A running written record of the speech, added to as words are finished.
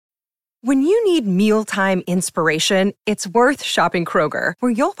When you need mealtime inspiration, it's worth shopping Kroger,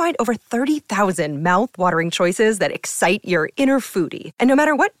 where you'll find over 30,000 mouth-watering choices that excite your inner foodie. And no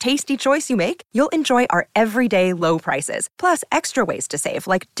matter what tasty choice you make, you'll enjoy our everyday low prices, plus extra ways to save,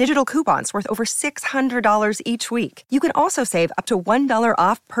 like digital coupons worth over $600 each week. You can also save up to $1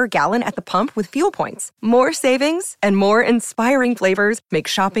 off per gallon at the pump with fuel points. More savings and more inspiring flavors make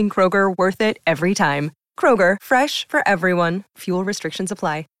shopping Kroger worth it every time. Kroger, fresh for everyone. Fuel restrictions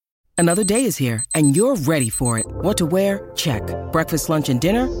apply. Another day is here, and you're ready for it. What to wear? Check. Breakfast, lunch, and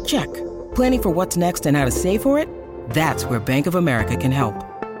dinner? Check. Planning for what's next and how to save for it? That's where Bank of America can help.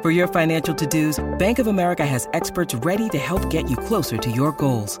 For your financial to-dos, Bank of America has experts ready to help get you closer to your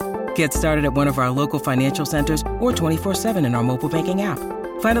goals. Get started at one of our local financial centers or 24/7 in our mobile banking app.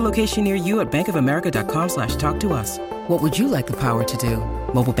 Find a location near you at bankofamerica.com/talktous. What would you like the power to do?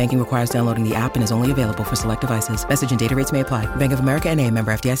 Mobile banking requires downloading the app and is only available for select devices. Message and data rates may apply. Bank of America N.A.,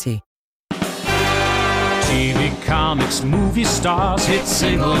 member FDIC. TV, comics, movie stars, hit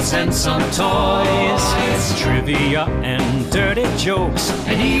singles and some toys. It's trivia and dirty jokes,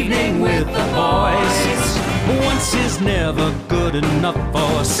 an evening with the boys. Once is never good enough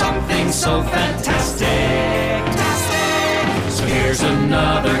for something so fantastic. So here's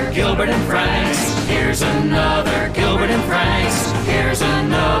another Gilbert and Franks. Here's another Gilbert and Franks. Here's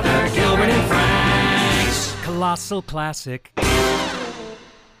another Gilbert and Franks. Colossal classic.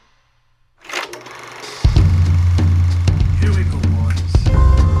 Here we go, boys.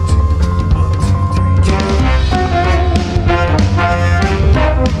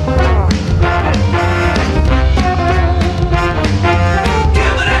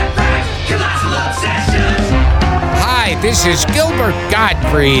 Hi, this is Gilbert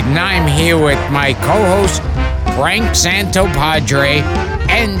Gottfried, and I'm here with my co-host, Frank Santopadre,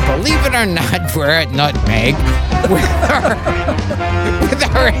 and believe it or not, we're at Nutmeg with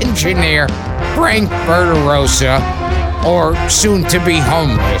our engineer, Frank Verderosa, or soon-to-be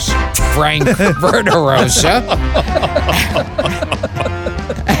homeless, Frank Verderosa.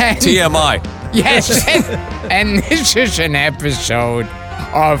 TMI. Yes, and this is an episode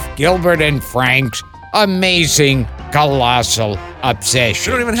of Gilbert and Frank's amazing colossal obsession.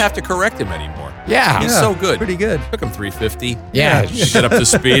 You don't even have to correct him anymore. Yeah. He's so good. Pretty good. Took him 350. Yeah. Get up to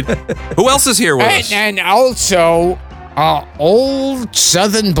speed. Who else is here with us? And also, old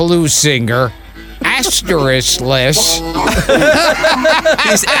Southern blues singer, asteriskless.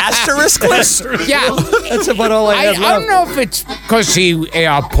 He's asteriskless? Yeah. That's about all I have I don't know if it's because he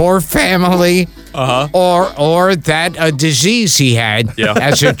poor family. Or that a disease he had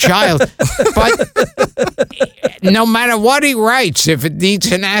as a child. But no matter what he writes, if it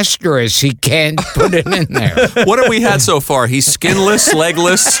needs an asterisk, he can't put it in there. What have we had so far? He's skinless,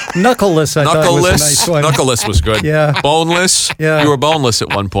 legless, Knuckleless, I thought was a nice one. Knuckleless was good. Yeah. Boneless. Yeah. You were boneless at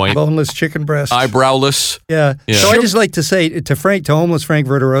one point. Boneless chicken breast. Eyebrowless. Yeah. So I just like to say to homeless Frank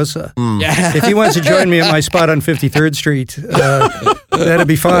Verderosa, if he wants to join me at my spot on 53rd Street, that'd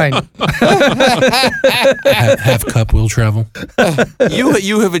be fine. Half cup will travel.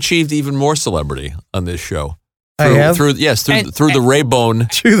 You have achieved even more celebrity on this show. I have? Through the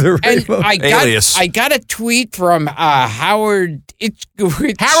Raybone. Through the Raybone. Alias. I got a tweet from Howard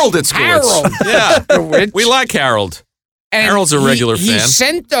Itzkowitz. Harold Itzkowitz. Yeah. We like Harold. And Harold's a regular fan. He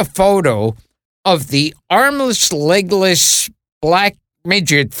sent a photo of the armless, legless black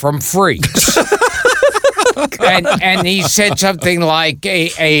midget from Freaks. and he said something like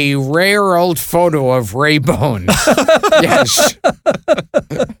a rare old photo of Raybone. Yes.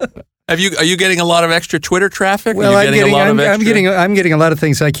 Are you getting a lot of extra Twitter traffic? Well, I'm getting a lot of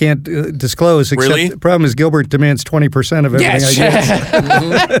things I can't disclose. Except Really? The problem is Gilbert demands 20% of everything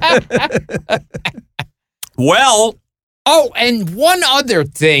I get. Well. Oh, and one other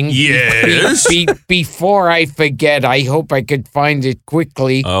thing. Yes. Before I forget, I hope I could find it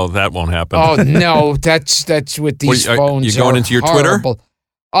quickly. Oh, that won't happen. Oh no, that's with these phones. You going into your horrible.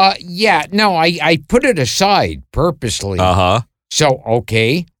 Twitter? Yeah. No, I put it aside purposely. So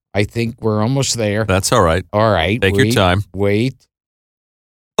okay, I think we're almost there. That's all right. All right. Take your time. Wait.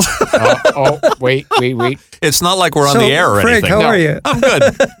 Wait. It's not like we're on the air or Frank, anything. how are you? I'm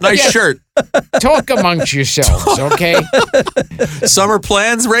good. Nice shirt. Talk amongst yourselves, okay? Summer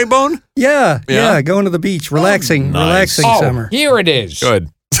plans, Raybone? Yeah, going to the beach, relaxing summer. Here it is. Good.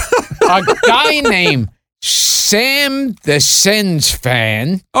 A guy named Sam the Sens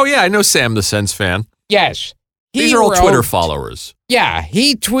fan. Oh, yeah, I know Sam the Sens fan. Yes. These are all Twitter followers. Yeah,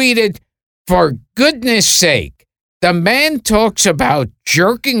 he tweeted, "For goodness sake, the man talks about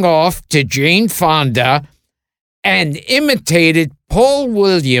jerking off to Jane Fonda and imitated Paul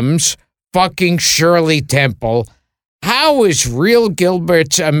Williams fucking Shirley Temple how is Real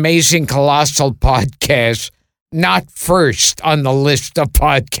Gilbert's Amazing Colossal Podcast not first on the list of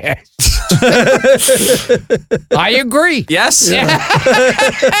podcasts? I agree. Yes. Yeah.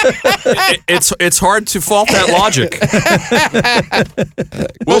 It's hard to fault that logic.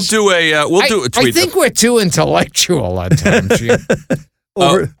 We'll do a tweet. I think we're too intellectual at times.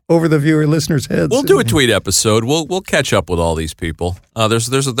 Over the viewer listeners' heads. We'll do a tweet episode. We'll catch up with all these people. There's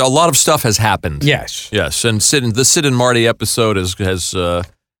a lot of stuff has happened. Yes. And the Sid and Marty episode has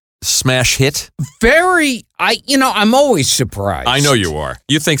smash hit. I'm always surprised. I know you are.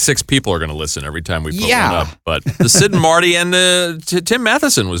 You think 6 people are going to listen every time we put one up. But the Sid and Marty and Tim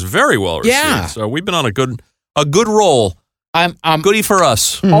Matheson was very well received. Yeah. So we've been on a good roll. I'm Goody for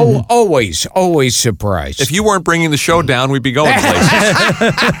us. Always surprised. If you weren't bringing the show down, we'd be going places.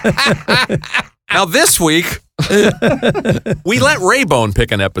 Now this week, we let Raybone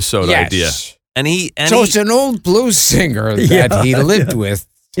pick an episode idea. It's an old blues singer that he lived with.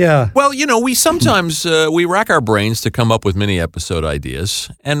 Yeah. Well, we sometimes we rack our brains to come up with mini episode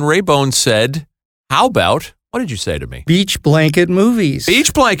ideas. And Raybone said, "How about, what did you say to me? Beach blanket movies.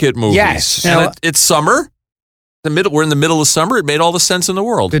 Beach blanket movies." Yes. And it's summer. We're in the middle of summer. It made all the sense in the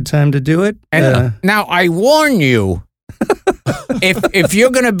world. Good time to do it. And now I warn you, if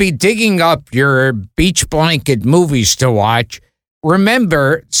you're going to be digging up your beach blanket movies to watch,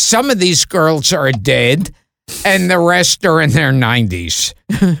 remember some of these girls are dead. And the rest are in their 90s.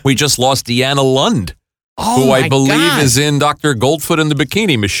 We just lost Deanna Lund, who I believe is in Dr. Goldfoot and the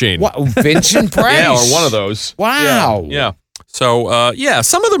Bikini Machine. What, Vincent Price? Yeah, or one of those. Wow. Yeah. So,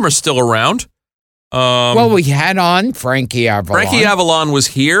 some of them are still around. We had on Frankie Avalon. Frankie Avalon was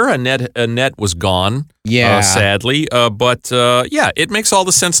here. Annette was gone. Yeah. Sadly. It makes all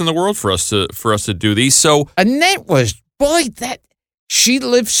the sense in the world for us to do these. So Annette was, she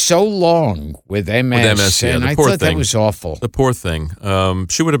lived so long with MS, and I thought that was awful. The poor thing.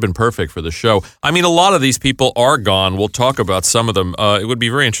 She would have been perfect for the show. I mean, a lot of these people are gone. We'll talk about some of them. It would be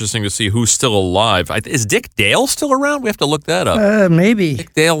very interesting to see who's still alive. Is Dick Dale still around? We have to look that up. Maybe.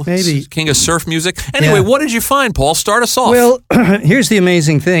 Dick Dale, maybe. King of surf music. Anyway, What did you find, Paul? Start us off. Well, here's the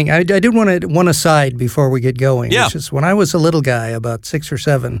amazing thing. I did want to one aside before we get going. Yeah. Which is when I was a little guy, about 6 or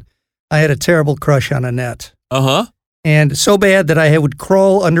 7, I had a terrible crush on Annette. Uh-huh. And so bad that I would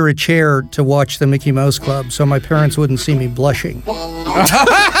crawl under a chair to watch the Mickey Mouse Club so my parents wouldn't see me blushing. That's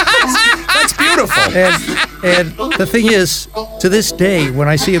beautiful. And the thing is, to this day, when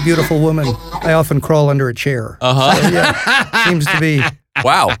I see a beautiful woman, I often crawl under a chair. Uh-huh. So, seems to be.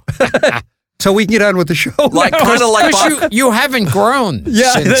 Wow. So we can get on with the show. You haven't grown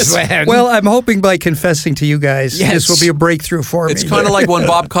since then. Well, I'm hoping by confessing to you guys, this will be a breakthrough for me. It's kind of like when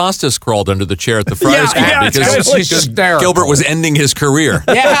Bob Costas crawled under the chair at the Friars Club because Gilbert was ending his career.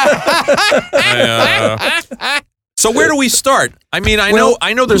 So where do we start? I mean, I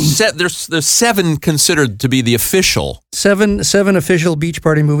know there's 7 considered to be the official. Seven official beach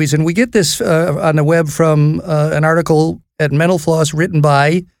party movies, and we get this on the web from an article at Mental Floss written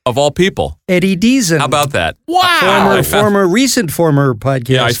by, of all people, Eddie Deason. How about that? Wow. Former podcast.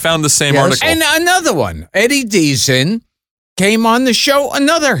 Yeah, I found the same article. And another one. Eddie Deason came on the show,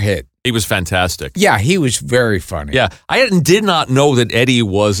 another hit. He was fantastic. Yeah, he was very funny. Yeah, I did not know that Eddie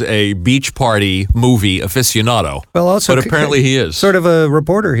was a beach party movie aficionado. Well, also, but apparently he is. Sort of a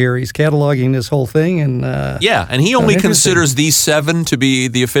reporter here. He's cataloging this whole thing, and and he only considers these 7 to be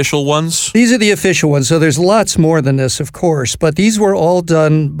the official ones. These are the official ones. So there's lots more than this, of course, but these were all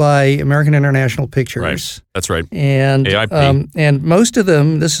done by American International Pictures. Right. That's right. And AIP. And most of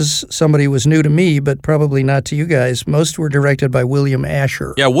them, this is somebody who was new to me, but probably not to you guys. Most were directed by William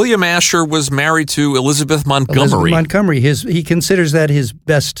Asher. Yeah, William Asher was married to Elizabeth Montgomery. He considers that his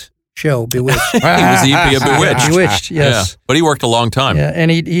best show, Bewitched. He was the EP of Bewitched. Bewitched, yes. Yeah, but he worked a long time. Yeah,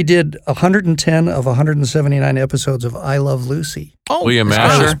 and he did 110 of 179 episodes of I Love Lucy. Oh, William Asher.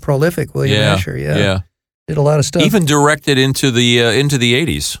 Asher. Was prolific, William Asher, yeah. Did a lot of stuff. Even directed into the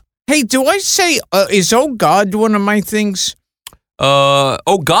 80s. Hey, do I say, is Oh God one of my things?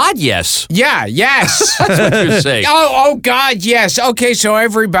 Oh God, yes. Yeah, yes. That's what you say. Oh God, yes. Okay, so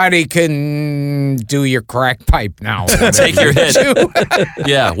everybody can do your crack pipe now. Take your hit.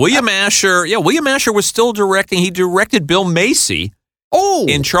 Yeah, William Asher. Yeah, William Asher was still directing. He directed Bill Macy.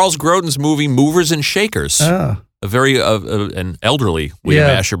 In Charles Grodin's movie Movers and Shakers. Oh. A very an elderly William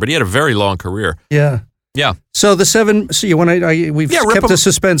Asher, but he had a very long career. Yeah. Yeah. So the 7. So you want to? We've kept the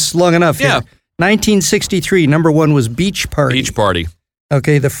suspense long enough. Yeah. Here. 1963, number 1 was Beach Party. Beach Party.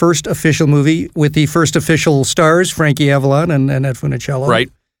 Okay, the first official movie with the first official stars, Frankie Avalon and Annette Funicello. Right.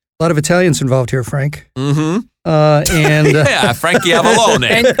 A lot of Italians involved here, Frank. Mm-hmm. And Frankie Avalone.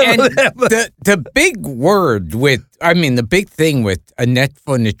 And the big word the big thing with Annette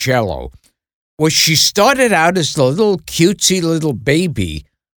Funicello was she started out as the little cutesy little baby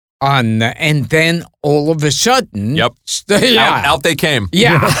and then all of a sudden, out they came.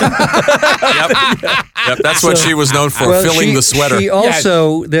 Yeah. Yep. That's what she was known for, filling the sweater. She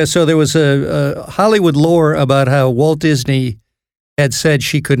also, there was a Hollywood lore about how Walt Disney had said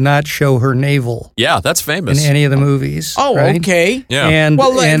she could not show her navel. Yeah, that's famous. In any of the movies. Oh, right? okay. Yeah. And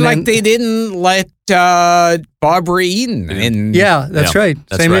they didn't let Barbara Eden in. Yeah, that's right.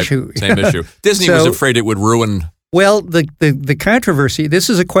 That's Same right. issue. Same issue. Disney was afraid it would ruin. Well, the controversy,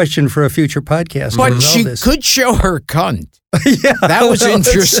 this is a question for a future podcast. But she could show her cunt. Yeah. That was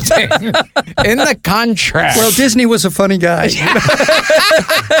interesting. In the contract. Well, Disney was a funny guy.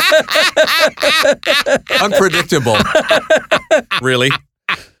 Unpredictable. Really?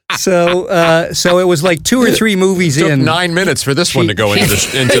 So it was like 2 or 3 movies It took in. 9 minutes for this one to go into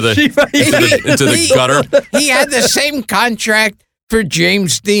the gutter. He had the same contract for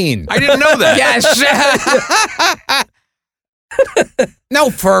James Dean. I didn't know that. Yes. No,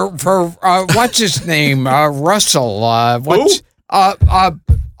 for what's his name? Russell.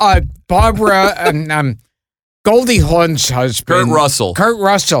 Barbara and Goldie Hawn's husband. Kurt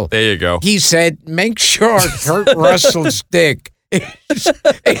Russell. There you go. He said, make sure Kurt Russell's dick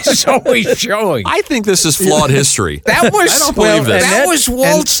is always showing. I think this is flawed history. That was I don't believe this. That was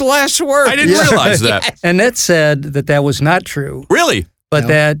Walt's last word. I didn't realize that. Annette said that was not true. Really? But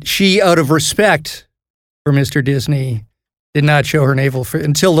that she, out of respect for Mr. Disney, did not show her navel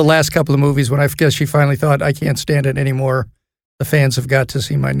until the last couple of movies when I guess she finally thought, I can't stand it anymore. The fans have got to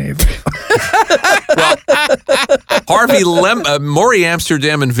see my navel. Well, Harvey Maury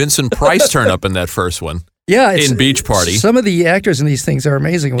Amsterdam and Vincent Price turn up in that first one. Yeah. In Beach Party. Some of the actors in these things are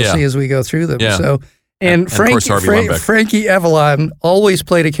amazing. We'll see as we go through them. Yeah. So, and of course, Frankie Avalon always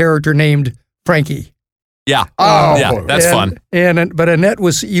played a character named Frankie. Yeah. Oh, yeah, that's fun. But Annette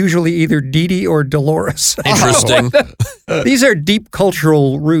was usually either Dee Dee or Dolores. Interesting. These are deep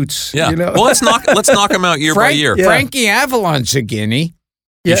cultural roots. Yeah. You know? Well, let's knock them out year by year. Yeah. Frankie Avalon's a guinea.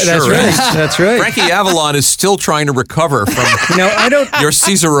 Yeah, that's sure right. is. That's right. Frankie Avalon is still trying to recover from I don't. your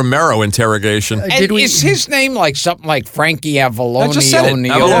Cesar Romero interrogation. And is his name like something like Frankie Avalone? I just said it.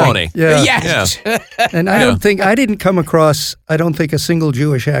 Avalone. Yeah. Yes. Yeah. And I didn't come across, a single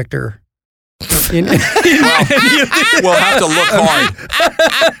Jewish actor. We'll have to look hard.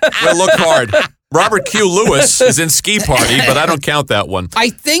 We'll look hard. Robert Q. Lewis is in Ski Party, but I don't count that one. I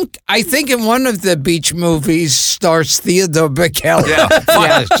think in one of the beach movies stars Theodore Bickel. Yeah,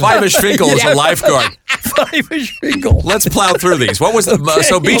 Five-ish Finkel is a lifeguard. Five-ish Finkel. Let's plow through these. What was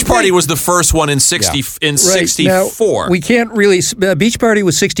Beach Party was the first one in 64. Now, we can't really. Beach Party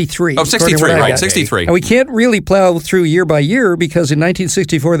was 63. Oh, 63, right? 63. And we can't really plow through year by year because in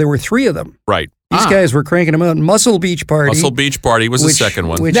 1964 there were 3 of them. Right. These guys were cranking them out. Muscle Beach Party. Muscle Beach Party was the second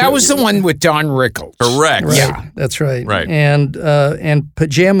one. That was the one with Don Rickles. Correct. Right. Yeah, that's right. Right. And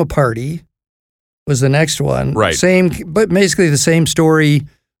Pajama Party was the next one. Right. Same, but basically the same story.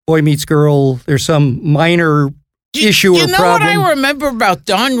 Boy meets girl. There's some minor issue or problem. You know what I remember about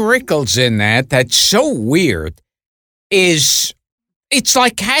Don Rickles in that's so weird is it's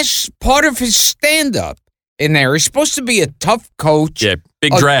like has part of his stand-up in there. He's supposed to be a tough coach. Yeah,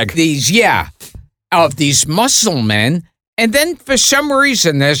 big drag. Of these muscle men. And then for some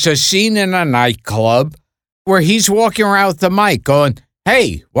reason, there's a scene in a nightclub where he's walking around with the mic going,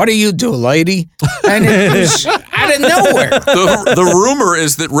 hey, what do you do, lady? And it was out of nowhere. The rumor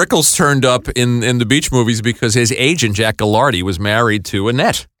is that Rickles turned up in the beach movies because his agent, Jack Gallardi, was married to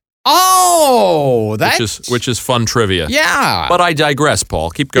Annette. Oh, which is fun trivia. Yeah. But I digress, Paul.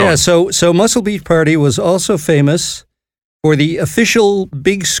 Keep going. Yeah, so Muscle Beach Party was also famous for the official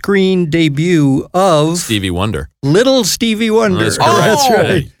big screen debut of Stevie Wonder. Little Stevie Wonder. That's correct. That's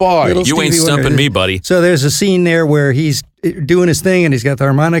right. Boy, Little you Stevie ain't stumping Wonder. me, buddy. So there's a scene there where he's doing his thing and he's got the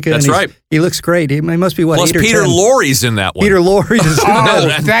harmonica. That's and right. He looks great. He must be, Plus 8 or Peter 10. Lorre's in that one. Peter Lorre is in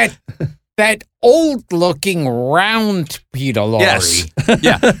that. that old-looking round Peter Lorre. Yes.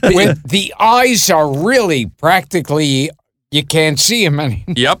 Yeah. With the eyes are really practically, you can't see him anymore.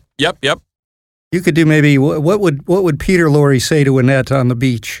 Yep. You could do maybe, what would Peter Lorre say to Annette on the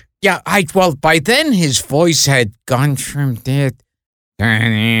beach? Yeah, well, by then his voice had gone from that.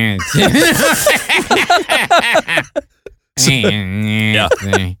 Yeah.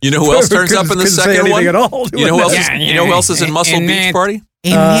 You know who else turns up in the second one? You know who else? You know who else is in Muscle Beach Party?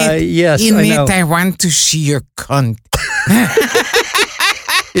 Yes, I know. I want to see your cunt.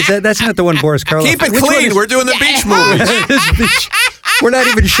 That's not the one Boris Karloff. Keep it clean. We're doing the beach movies. We're not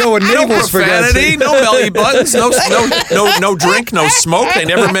even showing No navels for God's profanity, sake. no belly buttons, no drink, no smoke. They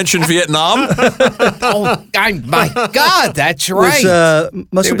never mentioned Vietnam. Oh, my God, that's right. Was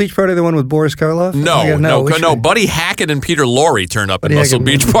Muscle Beach Party the one with Boris Karloff? No. Buddy Hackett and Peter Lorre turned up at Muscle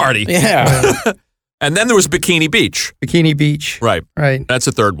Beach Party. Yeah. And then there was Bikini Beach. Bikini Beach. Right. Right. That's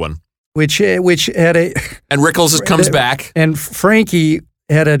the third one. Which had a... And Rickles comes back. And Frankie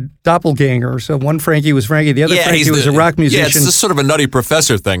had a doppelganger. So one Frankie was Frankie. The other Frankie was a rock musician. Yeah, it's just sort of a Nutty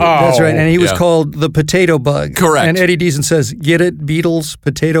Professor thing. That's right. And he was called the Potato Bug. Correct. And Eddie Deason says, get it, Beatles,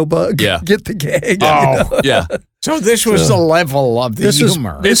 Potato Bug? Yeah. Get the gag. Oh. Yeah. So this was the level of the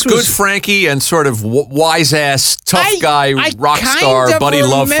humor. It's good Frankie and sort of wise-ass, tough guy, rock star, buddy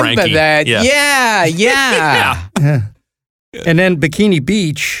love Frankie. That. Yeah. Yeah. And then Bikini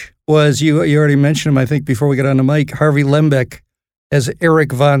Beach was, you already mentioned him, I think, before we got on the mic, Harvey Lembeck as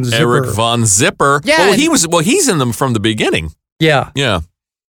Eric Von Zipper. Eric Von Zipper. Yeah. He's in them from the beginning. Yeah. Yeah.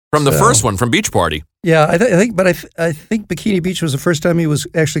 From the first one, from Beach Party. Yeah, I think Bikini Beach was the first time he was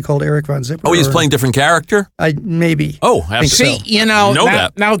actually called Eric Von Zipper. Oh, he was playing different character? Maybe. Oh, See, so.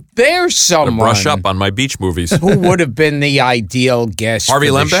 Now there's someone. Brush up on my beach movies. Who would have been the ideal guest Harvey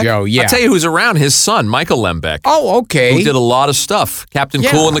for the Lembeck? show? Yeah. I'll tell you who's around. His son, Michael Lembeck. Oh, okay. Who did a lot of stuff. Captain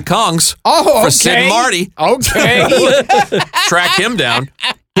Cool and the Kongs. Oh, okay. For Sid and Marty. Okay. Track him down.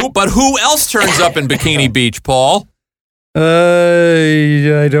 But who else turns up in Bikini Beach, Paul?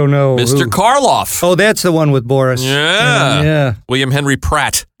 I don't know. Mr. Karloff. Oh, that's the one with Boris. Yeah. William Henry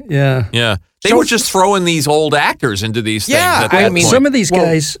Pratt. Yeah. Yeah. They were just throwing these old actors into these things. Yeah, at that point. Some of these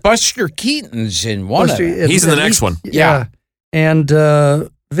guys. Buster Keaton's in one of them. He's in the next one. Yeah. And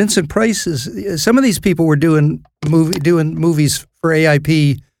Vincent Price is. Some of these people were doing movies for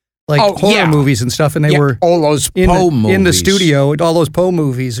AIP, like horror movies and stuff, and they were all those Poe movies in the studio. All those Poe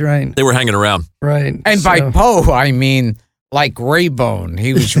movies, right? They were hanging around, right? And by Poe, I mean like Raybone.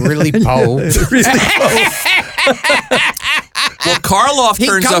 He was really Poe. Well, Karloff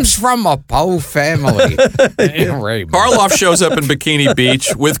turns up. He comes from a Poe family. Karloff shows up in Bikini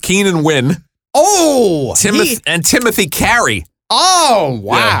Beach with Keenan Wynn. Oh, Timothy Carey. Oh,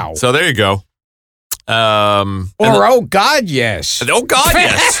 wow! Yeah. So there you go. Oh God, yes. Oh God,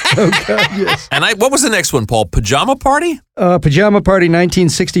 yes. Oh God, yes. And what was the next one, Paul? Pajama Party? Pajama Party,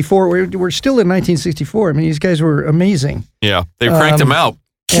 1964. We're still in 1964. I mean, these guys were amazing. Yeah, they cranked them out.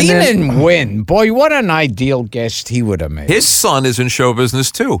 Keenan Wynn, boy, what an ideal guest he would have made. His son is in show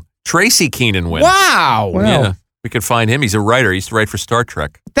business too. Tracy Keenan Wynn. Wow. Yeah, we could find him. He's a writer. He used to write for Star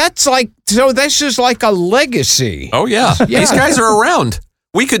Trek. That's so this is like a legacy. Oh yeah, these guys are around.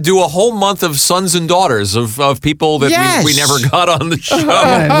 We could do a whole month of sons and daughters of people that we never got on the show.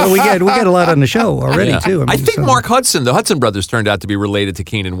 Yeah, well, we got a lot on the show already too. I think Mark Hudson, the Hudson brothers, turned out to be related to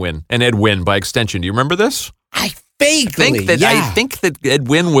Keenan Wynn and Ed Wynn by extension. Do you remember this? I think that Ed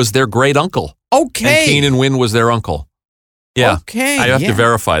Wynn was their great uncle. Okay. And Keenan Wynn was their uncle. Yeah. Okay. I have to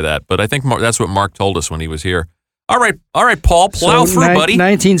verify that, but I think that's what Mark told us when he was here. All right, Paul, plow through, buddy.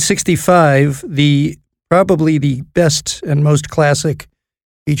 1965, probably the best and most classic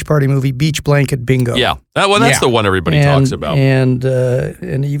beach party movie, Beach Blanket Bingo. Yeah. That's the one everybody talks about. And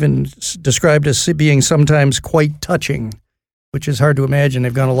even described as being sometimes quite touching, which is hard to imagine.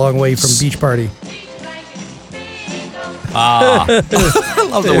 They've gone a long way from Beach Party. I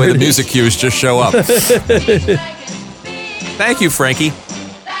love the way the music cues just show up. Thank you, Frankie.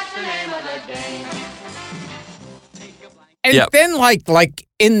 And then, like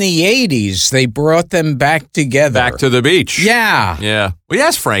in the 80s, they brought them back together. Back to the beach. Yeah. Yeah. We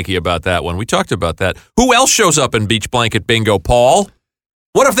asked Frankie about that one. We talked about that. Who else shows up in Beach Blanket Bingo, Paul?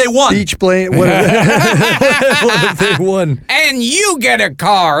 What if they won? Beach Blanket. What if they won? And you get a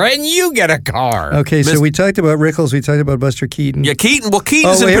car, and you get a car. Okay, so we talked about Rickles. We talked about Buster Keaton. Yeah, Keaton. Well,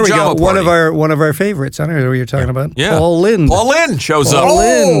 Keaton's in here Pajama we go. Party. One of our favorites. I don't know what you're talking about. Yeah. Paul Lynde. Paul Lynde shows up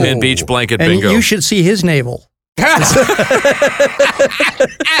in Beach Blanket and Bingo. You should see his navel.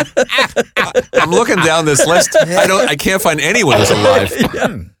 I'm looking down this list. I can't find anyone who's alive.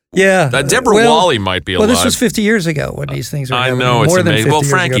 Yeah. Deborah Wally might be alive. Well, this was 50 years ago when these things were happening. I know, it's more amazing. Than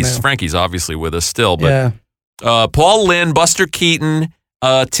 50 Well, years ago Frankie's obviously with us still, but Paul Lynde, Buster Keaton,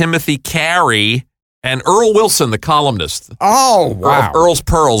 Timothy Carey, and Earl Wilson, the columnist. Oh, wow. Earl's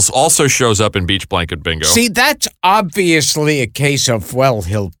Pearls also shows up in Beach Blanket Bingo. See, that's obviously a case of, well,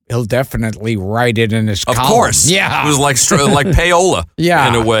 he'll definitely write it in his column. Of course. Yeah. It was like payola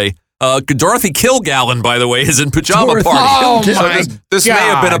in a way. Dorothy Kilgallen, by the way, is in Pajama Party. Oh, so my this may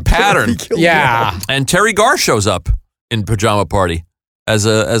have been a pattern. Yeah. And Terry Garr shows up in Pajama Party as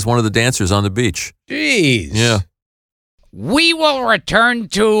one of the dancers on the beach. Jeez. Yeah. We will return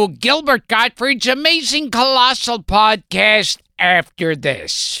to Gilbert Gottfried's amazing colossal podcast after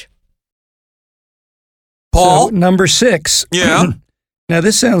this. Paul? So, number 6. Yeah. Now,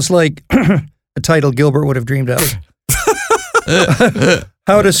 this sounds like a title Gilbert would have dreamed up.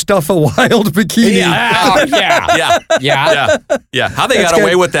 How to stuff a wild bikini. Yeah. Yeah. How they got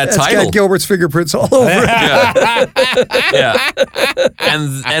away with that That's title? got Gilbert's fingerprints all over it. Yeah.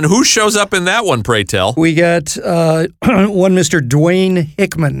 And who shows up in that one, pray tell? We got one Mr. Dwayne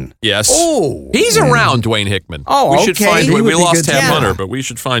Hickman. Yes. Oh. He's around, Dwayne Hickman. Oh, we should okay. find. He We would be lost good. Tab Yeah. Hunter, but we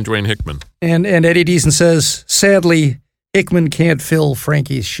should find Dwayne Hickman. And Eddie Deason says, sadly, Hickman can't fill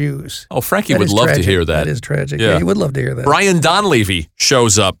Frankie's shoes. Oh, Frankie That would is love tragic. to hear that. That is tragic. Yeah. Yeah, he would love to hear that. Brian Donlevy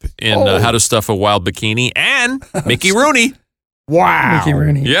shows up in How to Stuff a Wild Bikini, and Mickey Rooney. Wow. Mickey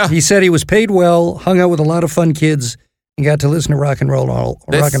Rooney. Yeah. He said he was paid well, hung out with a lot of fun kids, and got to listen to rock and roll all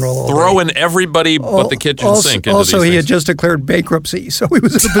They day. throw in everybody but the kitchen sink into Also, these he things. had just declared bankruptcy, so he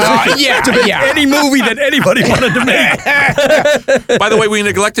was in a position to make any movie that anybody wanted to make. By the way, we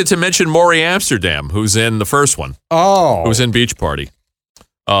neglected to mention Maury Amsterdam, who's in the first one, Oh. who's in Beach Party.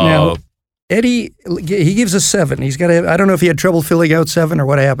 Now, Eddie, he gives us 7. He's got to. I don't know if he had trouble filling out 7 or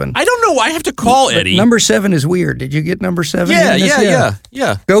what happened. I don't know. I have to call Eddie. Number 7 is weird. Did you get number 7?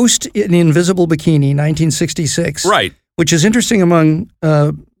 Yeah. Ghost in the Invisible Bikini, 1966. Right. Which is interesting among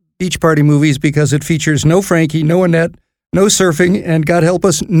beach party movies because it features no Frankie, no Annette, no surfing, and God help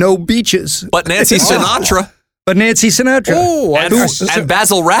us, no beaches. But Nancy Sinatra But Nancy Sinatra. Oh, and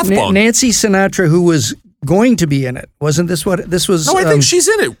Basil Rathbone. Nancy Sinatra, who was going to be in it. Wasn't this what this was? No, I think she's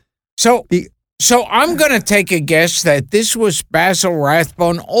in it. So I'm going to take a guess that this was Basil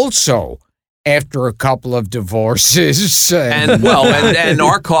Rathbone also after a couple of divorces. And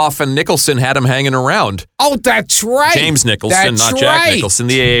Arkoff and Nicholson had him hanging around. Oh, that's right. James Nicholson, That's not Jack right. Nicholson,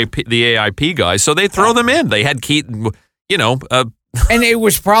 the AIP guy. So they throw them in. They had Keaton, And it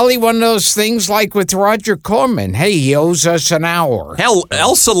was probably one of those things like with Roger Corman. Hey, he owes us an hour. hell,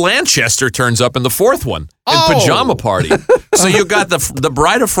 Elsa Lanchester turns up in the fourth one in Oh. Pajama Party. So you got the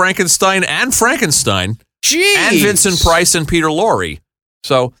Bride of Frankenstein and Frankenstein Jeez. and Vincent Price and Peter Lorre.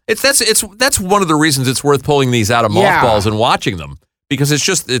 So that's one of the reasons it's worth pulling these out of mothballs and watching them, because it's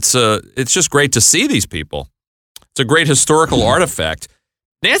just great to see these people. It's a great historical artifact.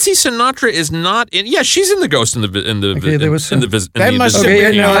 Nancy Sinatra is not in. Yeah, she's in the Ghost in the That must have Okay,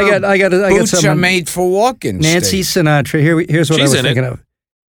 been no, I got boots are something. made for walking. Nancy Steve. Sinatra. Here's what She's I was in it. thinking of.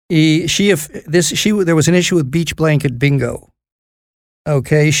 There was an issue with Beach Blanket Bingo.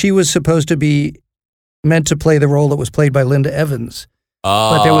 Okay, she was supposed to be meant to play the role that was played by Linda Evans,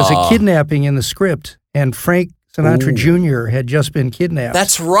 but there was a kidnapping in the script, and Frank Sinatra Jr. had just been kidnapped.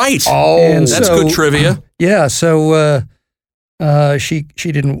 That's right. And That's so- good trivia. Yeah, so she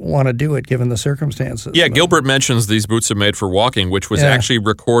didn't want to do it given the circumstances. Yeah, Gilbert mentions these boots are made for walking, which was actually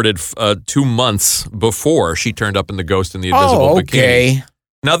recorded 2 months before she turned up in the Ghost in the Invisible Bikini. okay.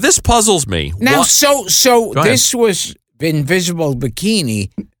 Now this puzzles me. Now, What- so Go ahead. this was Invisible Bikini,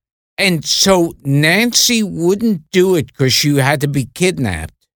 and so Nancy wouldn't do it because she had to be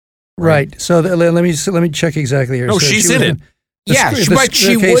kidnapped. Right. So let me check exactly here. No, So she's she in was it. Yeah, the- but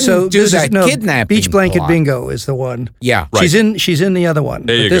she wouldn't do this is- that kidnapping Beach Blanket plot. Bingo is the one. Yeah. Right. She's in the other one.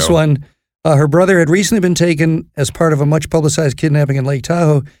 There But you this go. one, her brother had recently been taken as part of a much publicized kidnapping in Lake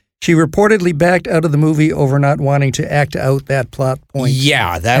Tahoe. She reportedly backed out of the movie over not wanting to act out that plot point.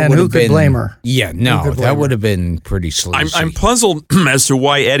 Yeah, that And would who have could been. blame her? Yeah, Who no, could blame that her? would have been pretty sleazy. I'm puzzled as to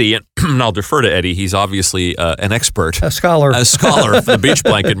why Eddie, and I'll defer to Eddie. He's obviously an expert, A scholar. a scholar of the Beach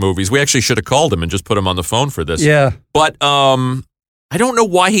Blanket movies. We actually should have called him and just put him on the phone for this. Yeah. But I don't know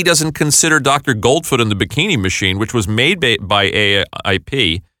why he doesn't consider Dr. Goldfoot and the Bikini Machine, which was made by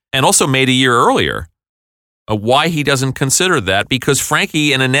AIP and also made a year earlier. Why he doesn't consider that? Because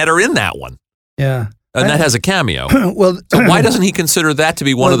Frankie and Annette are in that one. Yeah. Annette has a cameo. Well, So why doesn't he consider that to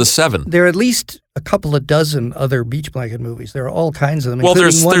be one of the 7? there are at least a couple of dozen other Beach Blanket movies. There are all kinds of them. Well,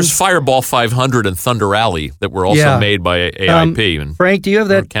 including one- there's Fireball 500 and Thunder Alley that were also Yeah. made by AIP. And Frank, do you have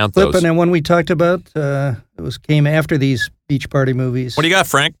I don't that count clip? those. And then one we talked about, it came after these beach party movies. what do you got,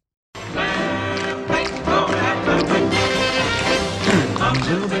 Frank?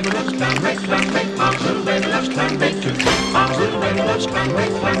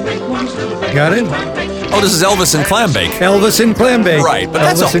 Got it? Oh, this is Elvis and Clambake. Elvis and Clambake. Right, but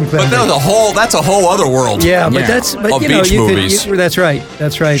Elvis and Clambake. that's a whole other world. Yeah, but Yeah. Of you know, beach you could, movies. that's right.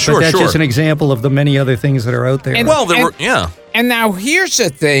 That's right. Sure, but that's sure. just an example of the many other things that are out there. And- Well, there And- were yeah. And now here's the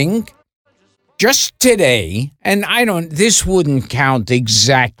thing. Just today, and this wouldn't count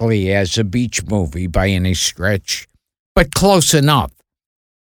exactly as a beach movie by any stretch, but close enough.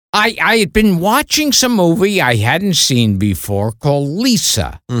 I had been watching some movie I hadn't seen before called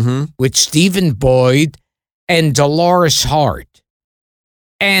Lisa Mm-hmm. with Stephen Boyd and Dolores Hart,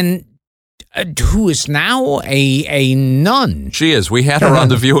 and who is now a nun. She is. We had her on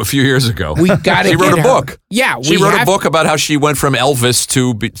The View a few years ago. We got She wrote a book. Yeah, She wrote a book about how she went from Elvis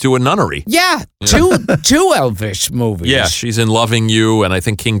to a nunnery. Yeah, two Elvis movies. Yeah, she's in Loving You and I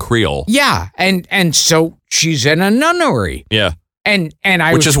think King Creole. Yeah, and so she's in a nunnery. Yeah. And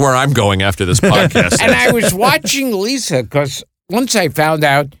Which is where I'm going after this podcast. And I was watching Lisa because once I found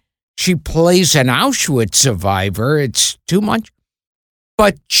out she plays an Auschwitz survivor, it's too much.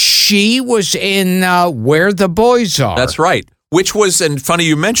 But she was in Where the Boys Are. That's right. Which was, and funny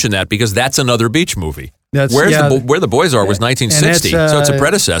you mentioned that because that's another beach movie. Where the Boys Are was 1960, so it's a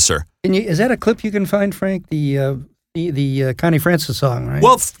predecessor. Is that a clip you can find, Frank? The Connie Francis song, right?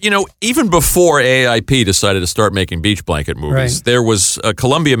 Well, even before AIP decided to start making beach blanket movies, there was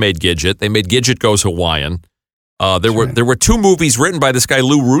Columbia made Gidget. They made Gidget Goes Hawaiian. There were two movies written by this guy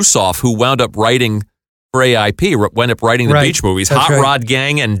Lou Rusoff, who wound up writing for AIP, wound up writing the beach movies, Hot Rod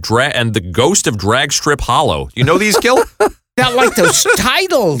Gang and The Ghost of Drag Strip Hollow. You know these, Gil? Now, like those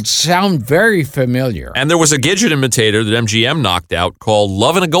titles sound very familiar. And there was a Gidget imitator that MGM knocked out called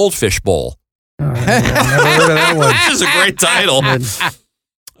Love in a Goldfish Bowl. Oh, I've never heard of that one. That is a great title.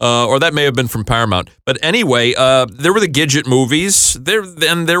 Or that may have been from Paramount. But anyway, there were the Gidget movies. There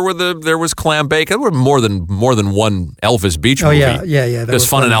was Clam Bake. There were more than one Elvis Beach movie. Oh yeah. There's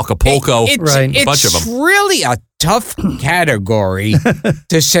Fun in Acapulco. A bunch of them. It's really a tough category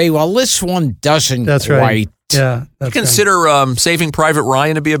to say. Well, this one doesn't quite. Right. Yeah. You consider Saving Private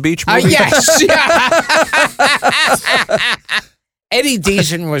Ryan to be a beach movie? Yes. Eddie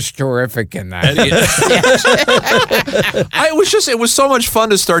Deason was terrific in that. It was so much fun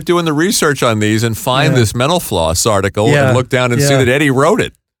to start doing the research on these and find this Mental Floss article and look down and see that Eddie wrote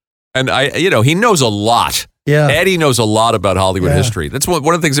it. And he knows a lot. Yeah. Eddie knows a lot about Hollywood history. That's one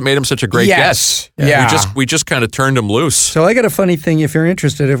of the things that made him such a great guest. Yeah. We just kind of turned him loose. So I got a funny thing, if you're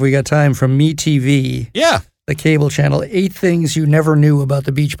interested, if we got time, from MeTV. Yeah. The cable channel, 8 things you never knew about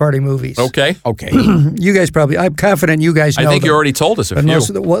the beach party movies. Okay. You guys I'm confident you guys know I think them. you already told us a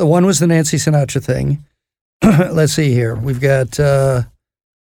few. One was the Nancy Sinatra thing. Let's see here. We've got... well,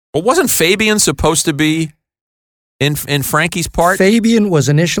 wasn't Fabian supposed to be in Frankie's part? Fabian was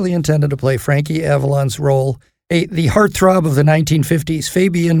initially intended to play Frankie Avalon's role, the heartthrob of the 1950s.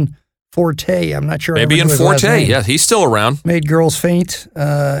 Fabian Forte. I'm not sure. Fabian Forte. Yeah, he's still around. Made girls faint,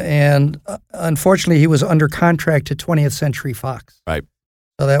 and unfortunately, he was under contract to 20th Century Fox. Right.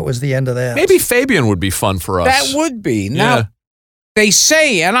 So that was the end of that. Maybe Fabian would be fun for us. That would be. Now, they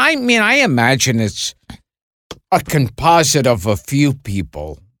say, and I imagine it's a composite of a few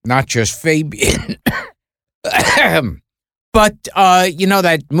people, not just Fabian. But,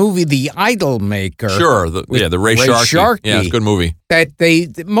 that movie, The Idol Maker. Sure. The Ray Sharkey. Yeah, it's a good movie.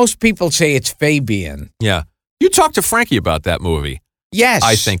 That most people say it's Fabian. Yeah. You talked to Frankie about that movie. Yes.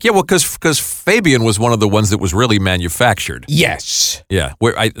 I think. Yeah, well, because Fabian was one of the ones that was really manufactured. Yes. Yeah.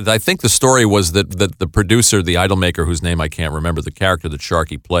 Where I think the story was that the producer, the Idol Maker, whose name I can't remember, the character that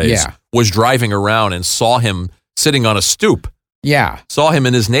Sharkey plays, was driving around and saw him sitting on a stoop. Yeah. Saw him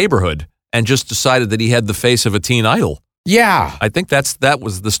in his neighborhood and just decided that he had the face of a teen idol. Yeah. I think that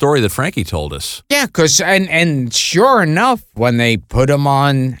was the story that Frankie told us. Yeah, because, and sure enough, when they put him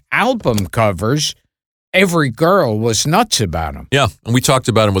on album covers, every girl was nuts about him. Yeah, and we talked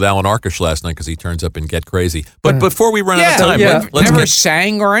about him with Alan Arkush last night because he turns up in Get Crazy. But before we run out of time, let's never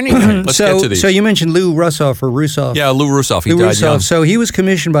sang or anything. Let's get to these. So you mentioned Lou Rusoff. Yeah, Lou Rusoff. He died young. So he was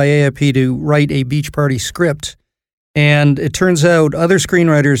commissioned by AIP to write a beach party script, and it turns out other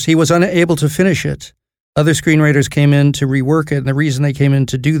screenwriters, he was unable to finish it. Other screenwriters came in to rework it, and the reason they came in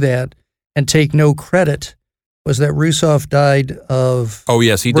to do that and take no credit was that Rusoff died of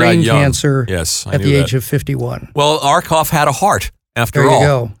he brain died young. Cancer at the age of 51. Well, Arkoff had a heart, after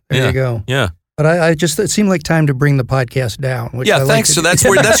all. There you go. Yeah. But it seemed like time to bring the podcast down. Which thanks. So that's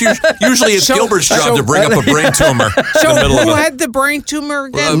usually it's Gilbert's job to bring up a brain tumor. So who had the brain tumor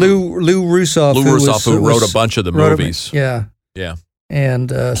again? Lou Rusoff. Lou Rusoff, who wrote a bunch of the movies. Yeah. Yeah.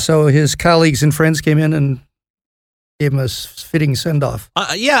 And so his colleagues and friends came in and gave him a fitting send-off.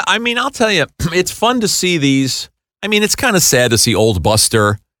 I'll tell you, it's fun to see these. It's kind of sad to see old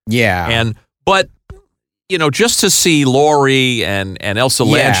Buster. Yeah. But just to see Laurie and Elsa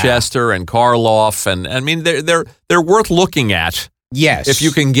Lanchester and Karloff, and they're worth looking at. Yes. If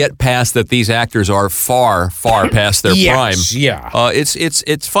you can get past that, these actors are far past their prime. Yeah.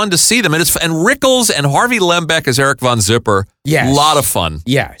 It's fun to see them, and Rickles and Harvey Lembeck as Eric Von Zipper. Yes. A lot of fun.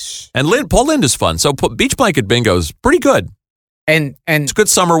 Yes. And Paul Lind is fun. So Beach Blanket Bingo is pretty good. And it's a good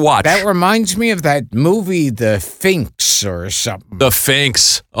summer watch. that reminds me of that movie, The Finks or something. The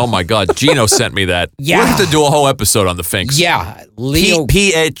Finks. Oh my God, Gino sent me that. Yeah. We'll have to do a whole episode on the Finks. Yeah, Leo.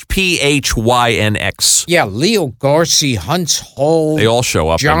 Phynx. Yeah, Leo Garcia, Hunts Hole. They all show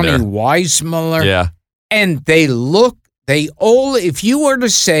up Johnny in there. Weissmuller. Yeah. And they all, if you were to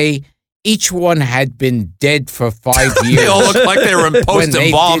say each one had been dead for 5 years. They all look like they were in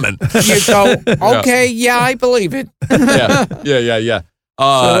post-embalmment. You go, okay, yeah, I believe it. Yeah. So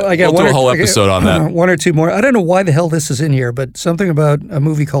I got we'll do a whole episode on that. One or two more. I don't know why the hell this is in here, but something about a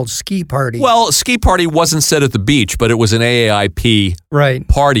movie called Ski Party. Well, Ski Party wasn't set at the beach, but it was an AAIP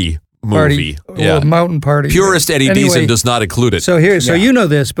party movie. Or mountain party. Purist Eddie Anyway, Deason does not include it. So you know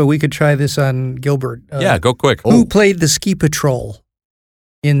this, but we could try this on Gilbert. Yeah, go quick. Who played the ski patrol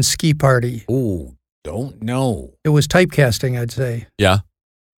in Ski Party? Oh, don't know. It was typecasting, I'd say. Yeah.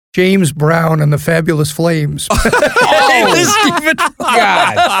 James Brown and the Fabulous Flames. God.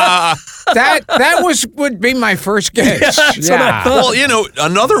 That would be my first guess. That's what I thought. Well,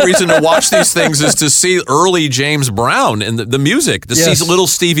 another reason to watch these things is to see early James Brown and the music, to see little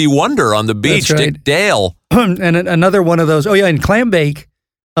Stevie Wonder on the beach, That's right. Dick Dale. And another one of those. Oh, yeah, in Clambake,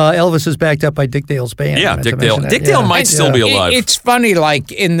 Elvis is backed up by Dick Dale's band. Yeah, I meant Dick to Dale. mention that. Dick Dale might still be alive. It's funny,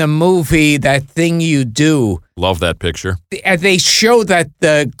 like in the movie, That Thing You Do, Love that picture. they show that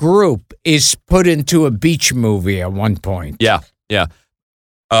the group is put into a beach movie at one point. Yeah.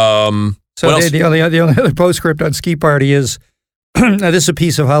 So the only other postscript on Ski Party is, now this is a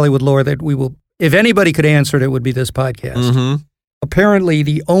piece of Hollywood lore that we will, if anybody could answer it, it would be this podcast. Mm-hmm. Apparently,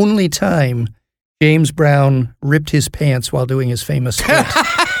 the only time James Brown ripped his pants while doing his famous skit.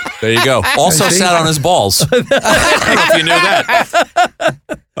 There you go. Also sat on his balls. I don't know if you knew that.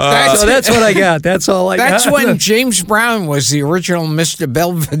 So that's what I got. That's all I got. That's when James Brown was the original Mr.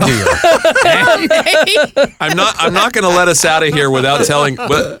 Belvedere. I'm not going to let us out of here without telling.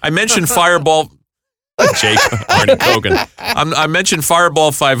 But I mentioned Fireball. Jake Arnie Kogan. I mentioned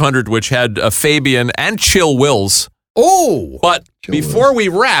Fireball 500, which had Fabian and Chill Wills. Oh, but before we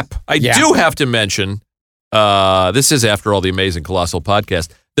wrap, I do have to mention. This is After All the Amazing Colossal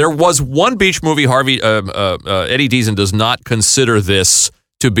Podcast. There was one beach movie. Eddie Deason does not consider this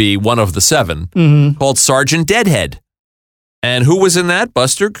to be one of the seven, called Sergeant Deadhead. And who was in that?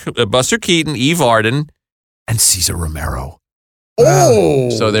 Buster Keaton, Eve Arden, and Cesar Romero. Oh,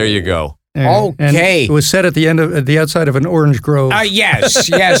 so there you go. Okay, and it was set at the outside of an orange grove. Yes.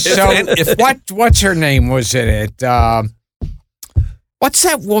 So what's her name was in it? What's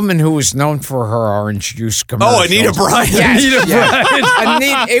that woman who was known for her orange juice commercials? Oh, Anita Bryant. Yes, Anita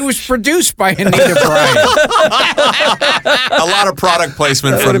Bryant. It was produced by Anita Bryant. A lot of product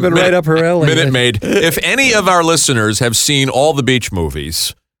placement that would have been right up her alley. Minute Maid. If any of our listeners have seen all the beach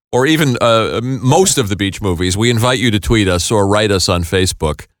movies, or even most of the beach movies, we invite you to tweet us or write us on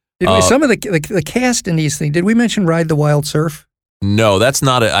Facebook. Some of the cast in these things. Did we mention Ride the Wild Surf? No, that's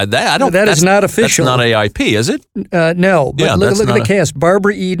not. That is not official. That's not AIP, is it? No. But look at the cast: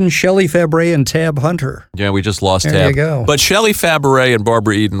 Barbara Eden, Shelley Fabre, and Tab Hunter. Yeah, we just lost There Tab. you go. But Shelley Fabre and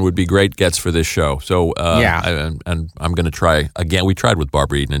Barbara Eden would be great gets for this show. So and I'm going to try again. We tried with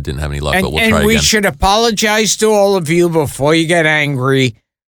Barbara Eden and didn't have any luck, but we'll try again. And we should apologize to all of you before you get angry.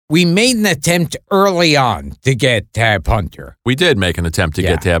 We made an attempt early on to get Tab Hunter. We did make an attempt to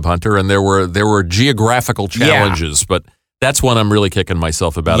get Tab Hunter, and there were geographical challenges, but that's one I'm really kicking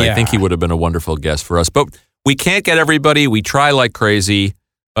myself about. Yeah. I think he would have been a wonderful guest for us. But we can't get everybody. We try like crazy.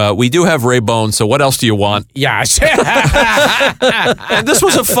 We do have Ray Bone, so what else do you want? Yes. And this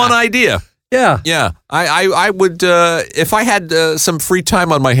was a fun idea. Yeah. Yeah. I would, if I had some free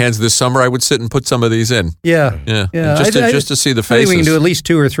time on my hands this summer, I would sit and put some of these in. Yeah. Just to see the faces. I think we can do at least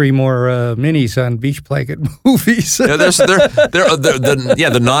 2 or 3 more minis on beach blanket movies. Yeah,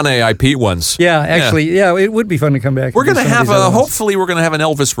 the non-AIP ones. Yeah, actually, it would be fun to come back. We're going to have hopefully we're going to have an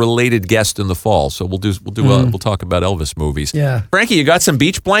Elvis related guest in the fall. So we'll talk about Elvis movies. Yeah. Frankie, you got some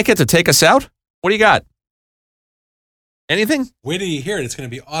beach blanket to take us out? What do you got? Anything? Wait till you hear it. It's going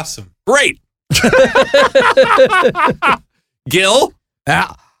to be awesome. Great. Gil?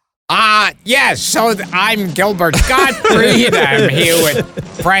 Yes, so I'm Gilbert Gottfried. I'm here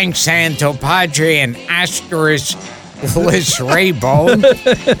with Frank Santopadre and Asterisk Liz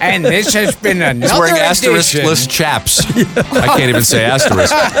Raybone. And this has been another He's wearing edition asterisk-less chaps. I can't even say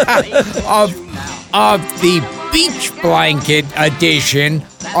asterisk. of the Beach Blanket edition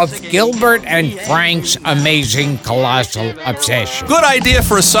of Gilbert and Frank's Amazing Colossal Obsession. Good idea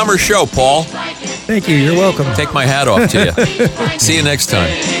for a summer show, Paul. Thank you. You're welcome. Take my hat off to you. See you next time.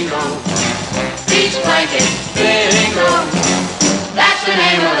 Beach blanket bingo. That's the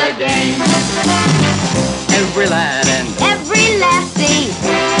name of the game. Every lad and every pretty lassie,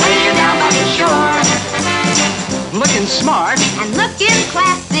 way down by the shore. Looking smart and looking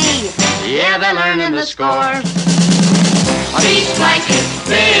classy. Yeah, they're learning the score. A beach blanket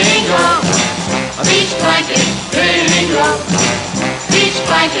bingo. A beach blanket bingo. Beach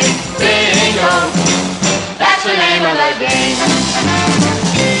blanket bingo. That's the name of the game.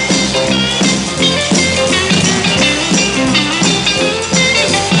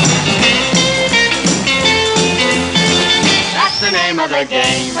 That's the name of the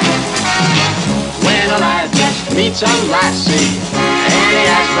game. When a lad just meets a lassie and he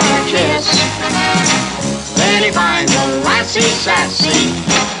asks for a kiss, then he finds a lassie sassy.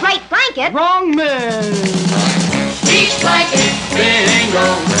 Right blanket. Wrong man. Beach blanket bingo.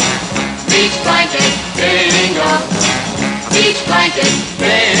 Beach blanket bingo. Beach blanket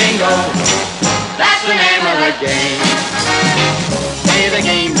bingo. That's the name of the game. Play the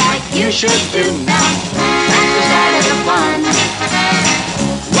game like you should do now. That's the start of the fun.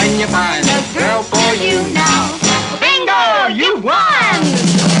 When you find a girl for you now, bingo, you won!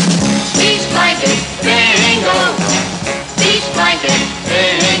 Beach blanket bingo. Beach blanket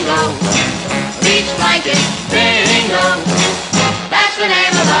bingo. Beach blanket bingo. That's the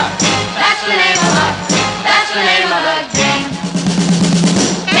name of the. That's the name of the. That's the name of the.